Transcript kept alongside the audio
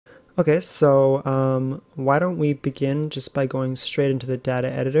Okay, so why don't we begin just by going straight into the data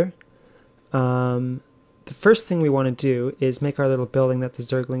editor. The first thing we want to do is make our little building that the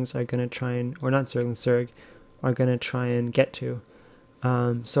Zerglings are going to try and, or not Zerglings, Zerg, are going to try and get to.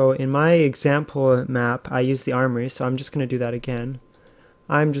 So in my example map, I use the armory, so I'm just going to do that again.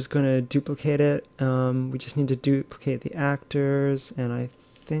 I'm just going to duplicate it. We just need to duplicate the actors, and I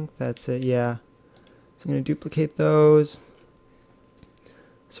think that's it, yeah. So I'm going to duplicate those.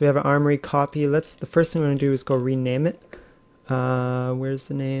 So we have an armory copy. The first thing we're going to do is go rename it. Where's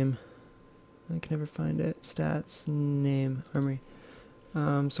the name? I can never find it. Stats, name, armory.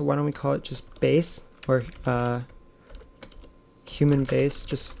 So why don't we call it just base, or human base,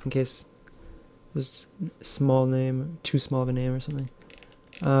 just in case there's a small name, too small of a name or something.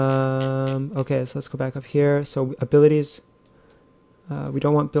 Okay, so let's go back up here. So abilities, we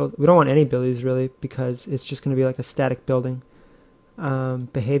don't want any abilities really, because it's just going to be like a static building.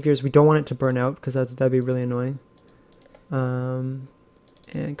 Behaviors, we don't want it to burn out because that'd be really annoying. And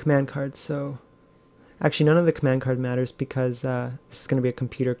command cards, so actually none of the command card matters because this is going to be a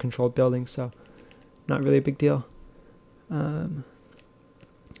computer controlled building, so not really a big deal. Okay,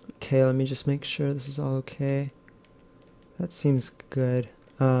 let me just make sure this is all okay. That seems good.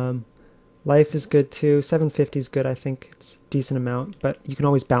 Life is good too. 750 is good. I think it's a decent amount, but you can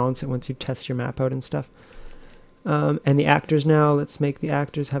always balance it once you test your map out and stuff. And the actors now, let's make the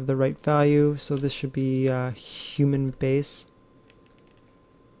actors have the right value. So this should be human base.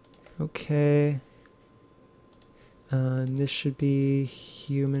 Okay. And this should be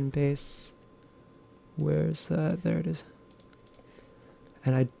human base. Where's that? There it is.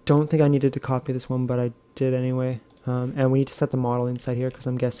 And I don't think I needed to copy this one, but I did anyway. And we need to set the model inside here because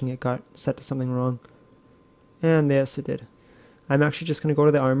I'm guessing it got set to something wrong. And yes, it did. I'm actually just going to go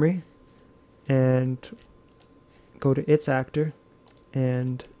to the armory and go to its actor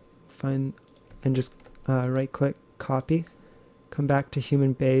and find and just right click, copy, come back to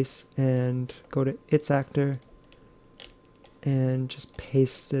human base and go to its actor and just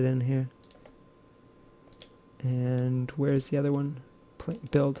paste it in here. And where's the other one?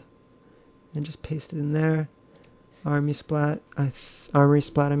 Build, and just paste it in there. Armory splat, I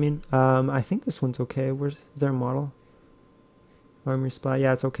mean. I think this one's okay. Where's their model? Armory splat,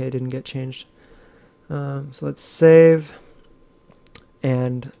 yeah, it's okay, it didn't get changed. So let's save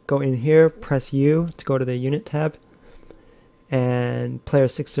and go in here, press U to go to the unit tab, and player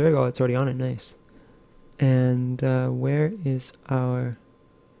 6 Zerg, oh, it's already on it, nice. And where is our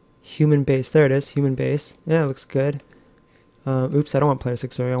human base? There it is, human base. Yeah, it looks good. Oops, I don't want player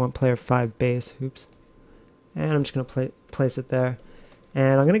 6 Zerg, I want player 5 base, oops. And I'm just going to place it there.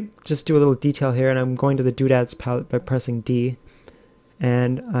 And I'm going to just do a little detail here, and I'm going to the doodads palette by pressing D.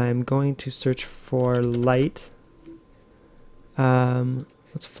 And I'm going to search for light.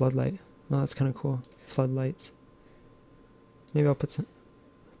 What's floodlight? Oh, that's kind of cool. Floodlights. Maybe I'll put some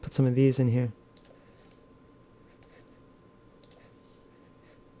of these in here.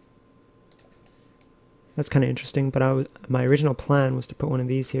 That's kind of interesting, but my original plan was to put one of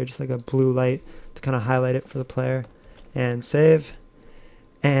these here, just like a blue light to kind of highlight it for the player. And save.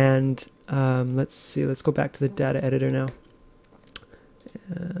 And let's see, let's go back to the data editor now.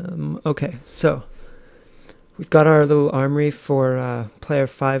 Okay, so we've got our little armory for player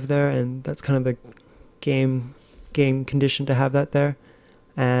 5 there, and that's kind of the game condition to have that there.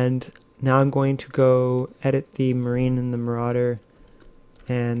 And now I'm going to go edit the Marine and the Marauder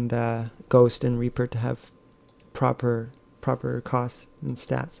and Ghost and Reaper to have proper costs and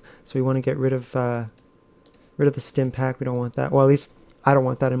stats. So we want to get rid of the stim pack. We don't want that. Well, at least I don't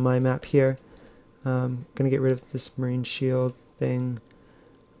want that in my map here. I'm gonna get rid of this Marine shield thing.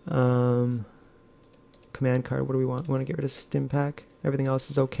 Command card. What do we want? We want to get rid of stim pack. Everything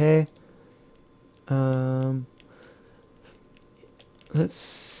else is okay. Let's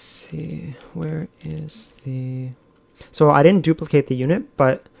see. Where is the? So I didn't duplicate the unit,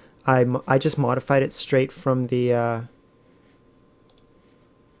 but I just modified it straight from the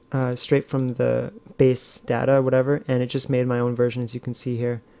base data, whatever, and it just made my own version, as you can see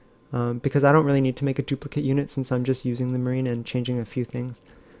here. Because I don't really need to make a duplicate unit since I'm just using the Marine and changing a few things.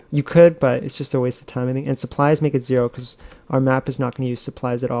 You could, but it's just a waste of time, I think. And supplies, make it 0 because our map is not going to use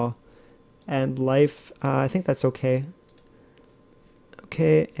supplies at all. And life, I think that's okay.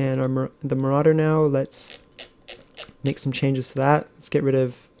 Okay, and the Marauder now, let's make some changes to that. Let's get rid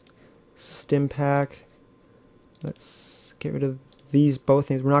of stim pack. Let's get rid of these both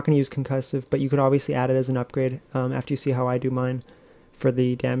things. We're not going to use concussive, but you could obviously add it as an upgrade after you see how I do mine for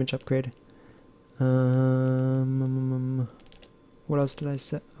the damage upgrade. What else did I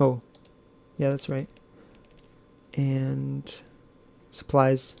set? Oh, yeah, that's right. And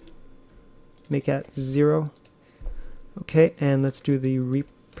supplies, make that 0. Okay, and let's do the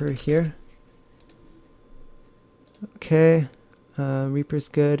Reaper here. Okay, Reaper's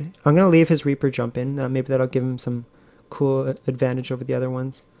good. I'm going to leave his Reaper jump in. Maybe that'll give him some cool advantage over the other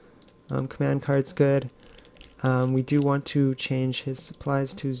ones. Command card's good. We do want to change his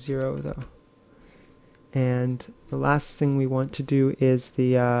supplies to 0 though. And the last thing we want to do is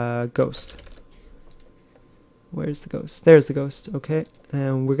the ghost. Where's the ghost? There's the ghost. Okay,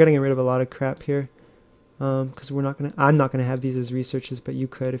 and we're getting rid of a lot of crap here because I'm not gonna have these as researches, but you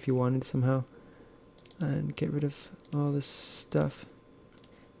could if you wanted somehow. And get rid of all this stuff.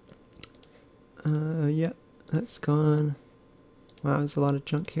 Yeah, that's gone. Wow, there's a lot of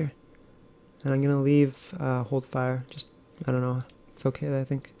junk here. And I'm gonna leave hold fire. Just, I don't know. It's okay, I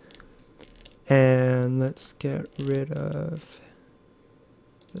think. And let's get rid of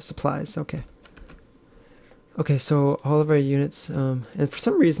the supplies. Okay. Okay, so all of our units, and for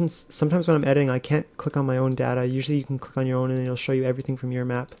some reasons, sometimes when I'm editing, I can't click on my own data. Usually you can click on your own and it'll show you everything from your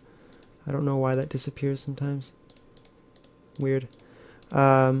map. I don't know why that disappears sometimes. Weird.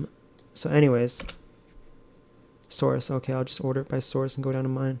 So anyways, source. Okay, I'll just order it by source and go down to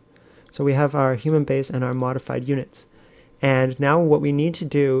mine. So we have our human base and our modified units. And now what we need to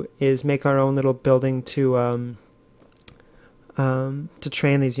do is make our own little building to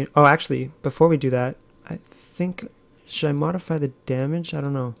train these units. Oh, actually, before we do that, I think, should I modify the damage? I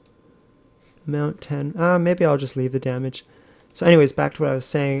don't know. Mount 10. Maybe I'll just leave the damage. So anyways, back to what I was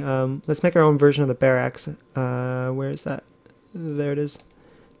saying. Let's make our own version of the barracks. Where is that? There it is.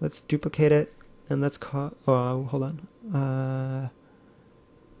 Let's duplicate it, and let's oh, hold on. I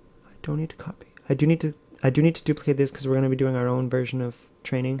don't need to copy. I do need to duplicate this because we're going to be doing our own version of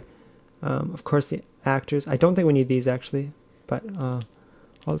training. Of course, the actors. I don't think we need these actually, but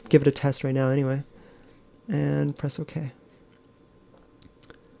I'll give it a test right now anyway. And press OK.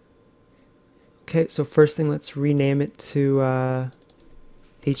 Okay, so first thing, let's rename it to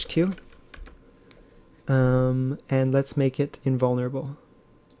HQ. And let's make it invulnerable.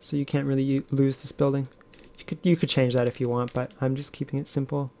 So you can't really lose this building. You could change that if you want, but I'm just keeping it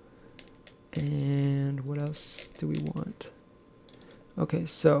simple. And what else do we want? Okay,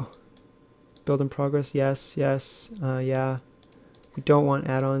 so build in progress, yes, yes, yeah. We don't want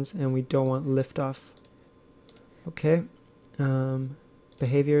add-ons and we don't want liftoff. Okay,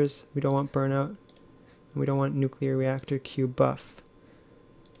 behaviors, we don't want burnout. And we don't want nuclear reactor Q buff.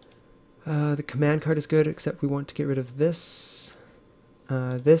 The command card is good, except we want to get rid of this,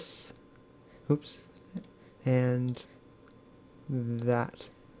 this, oops, and that.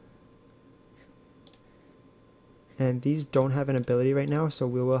 And these don't have an ability right now, so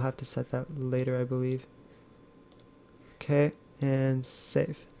we will have to set that later, I believe. Okay, and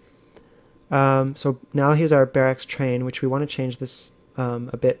save. So now here's our barracks train, which we want to change this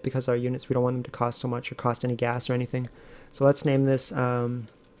a bit because our units, we don't want them to cost so much or cost any gas or anything. So let's name this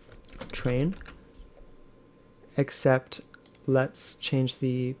train, except let's change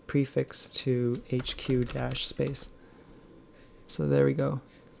the prefix to HQ-space. So there we go.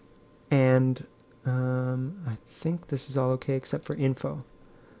 And I think this is all okay except for info.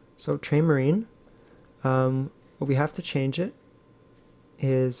 So train marine, what we have to change it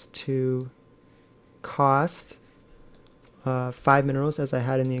is to cost 5 minerals as I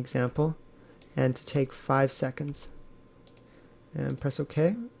had in the example, and to take 5 seconds. And press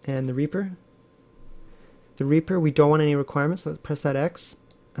OK. And the Reaper, we don't want any requirements, so let's press that X.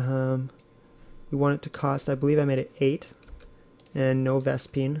 We want it to cost, I believe I made it 8, and no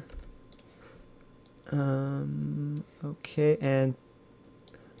Vespine. Okay, and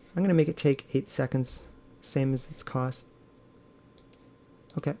I'm gonna make it take 8 seconds, same as its cost.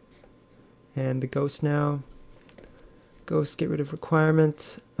 Okay, and the ghost now. Ghost, get rid of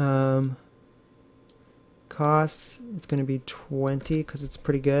requirement. Cost, it's gonna be 20 because it's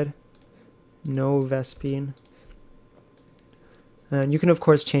pretty good. No Vespine. And you can of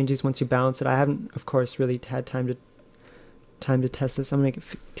course change these once you balance it. I haven't of course really had time to test this. I'm gonna make it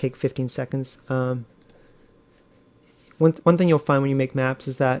take 15 seconds. One thing you'll find when you make maps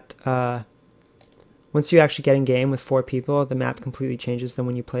is that once you actually get in game with 4 people, the map completely changes than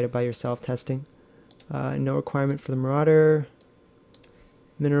when you played it by yourself testing. No requirement for the Marauder.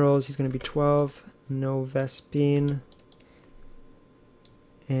 Minerals, he's going to be 12. No Vespine.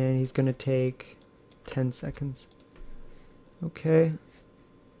 And he's going to take 10 seconds. Okay.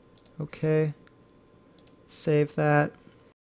 Okay. Save that.